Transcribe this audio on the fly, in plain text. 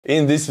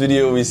In this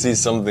video we see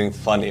something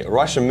funny.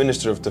 Russian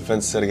Minister of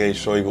Defense Sergei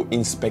Shoigu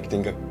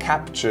inspecting a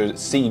captured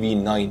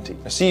CV90.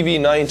 A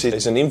CV90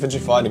 is an infantry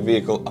fighting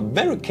vehicle, a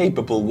very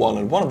capable one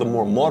and one of the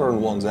more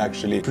modern ones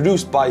actually,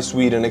 produced by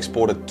Sweden,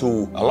 exported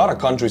to a lot of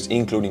countries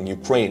including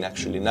Ukraine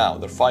actually now.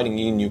 They're fighting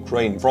in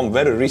Ukraine from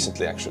very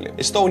recently actually.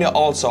 Estonia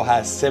also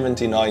has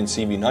 79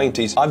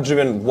 CV90s. I've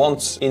driven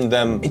once in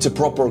them. It's a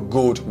proper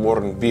good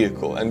modern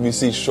vehicle and we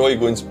see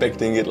Shoigu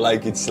inspecting it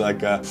like it's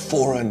like a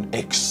foreign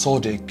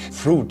exotic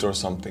fruit or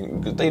something.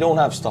 Because they don't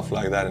have stuff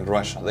like that in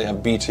Russia. They have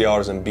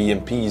BTRs and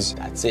BMPs,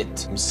 that's it.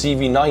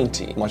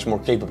 CV90, much more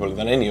capable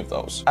than any of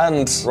those.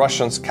 And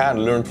Russians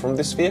can learn from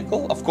this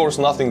vehicle. Of course,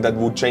 nothing that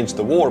would change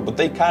the war, but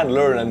they can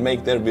learn and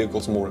make their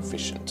vehicles more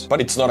efficient. But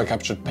it's not a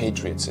captured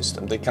Patriot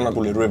system. They cannot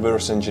really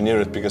reverse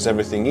engineer it because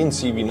everything in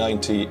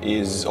CV90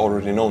 is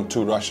already known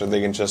to Russia.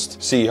 They can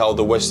just see how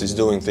the West is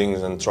doing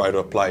things and try to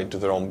apply it to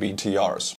their own BTRs.